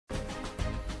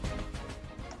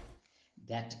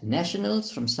That nationals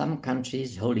from some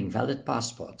countries holding valid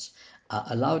passports are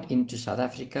allowed into South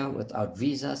Africa without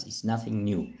visas is nothing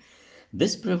new.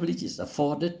 This privilege is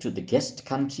afforded to the guest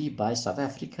country by South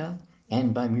Africa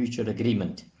and by mutual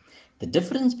agreement. The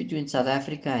difference between South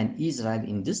Africa and Israel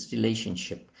in this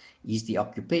relationship is the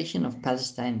occupation of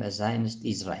Palestine by Zionist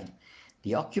Israel.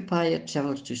 The occupier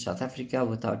travels to South Africa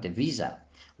without a visa,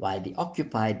 while the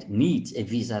occupied needs a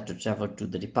visa to travel to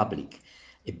the Republic,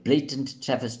 a blatant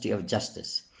travesty of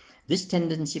justice. This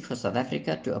tendency for South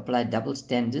Africa to apply double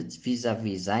standards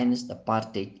vis-à-vis Zionist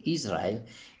apartheid Israel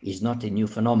is not a new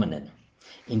phenomenon.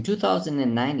 In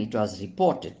 2009, it was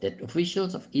reported that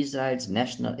officials of Israel's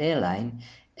national airline,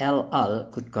 El Al,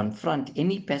 could confront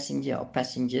any passenger or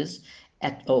passengers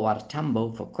at OR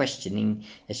Tambo for questioning,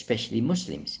 especially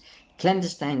Muslims.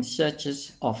 Clandestine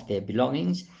searches of their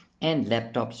belongings and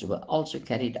laptops were also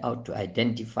carried out to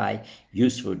identify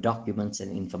useful documents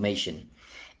and information.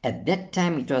 At that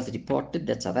time, it was reported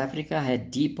that South Africa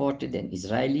had deported an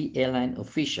Israeli airline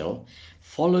official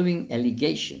following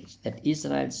allegations that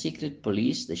Israel's secret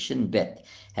police, the Shin Bet,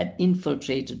 had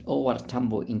infiltrated OR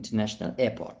Tambo International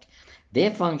Airport.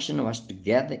 Their function was to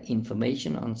gather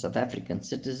information on South African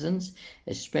citizens,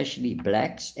 especially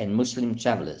blacks and Muslim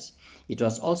travelers. It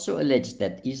was also alleged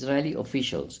that Israeli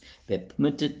officials were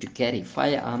permitted to carry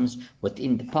firearms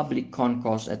within the public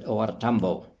concourse at OR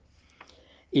Tambo.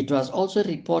 It was also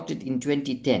reported in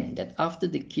 2010 that after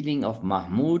the killing of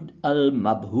Mahmoud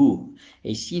al-Mabhouh,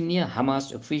 a senior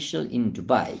Hamas official in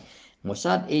Dubai,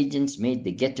 Mossad agents made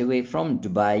the getaway from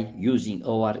Dubai using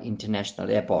OR International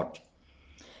Airport.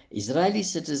 Israeli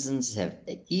citizens have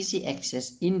easy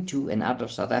access into and out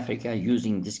of South Africa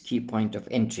using this key point of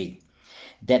entry.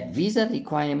 That visa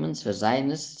requirements for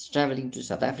Zionists traveling to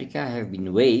South Africa have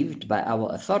been waived by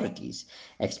our authorities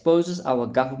exposes our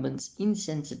government's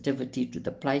insensitivity to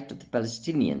the plight of the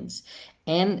Palestinians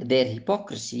and their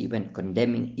hypocrisy when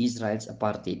condemning Israel's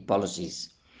apartheid policies.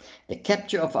 The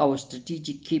capture of our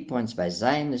strategic key points by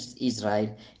Zionist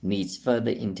Israel needs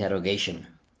further interrogation.